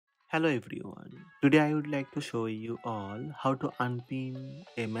Hello everyone. Today I would like to show you all how to unpin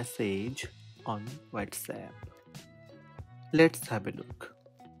a message on WhatsApp. Let's have a look.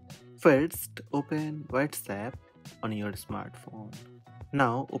 First, open WhatsApp on your smartphone.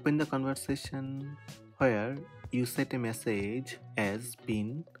 Now open the conversation where you set a message as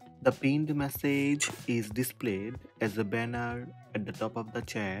pin. The pinned message is displayed as a banner at the top of the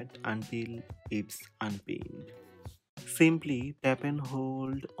chat until it's unpinned. Simply tap and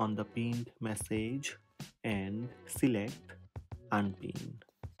hold on the pinned message and select Unpin.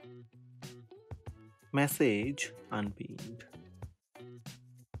 Message unpinned.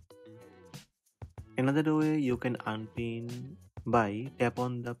 Another way you can unpin by tap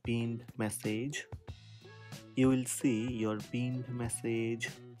on the pinned message. You will see your pinned message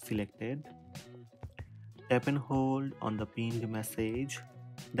selected. Tap and hold on the pinned message,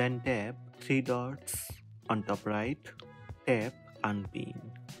 then tap three dots on top right, tap Unpin.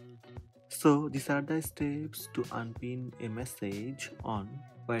 So these are the steps to unpin a message on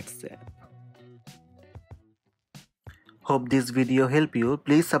WhatsApp. Hope this video helped you.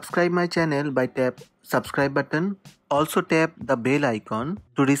 Please subscribe my channel by tap subscribe button. Also tap the bell icon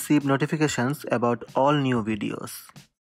to receive notifications about all new videos.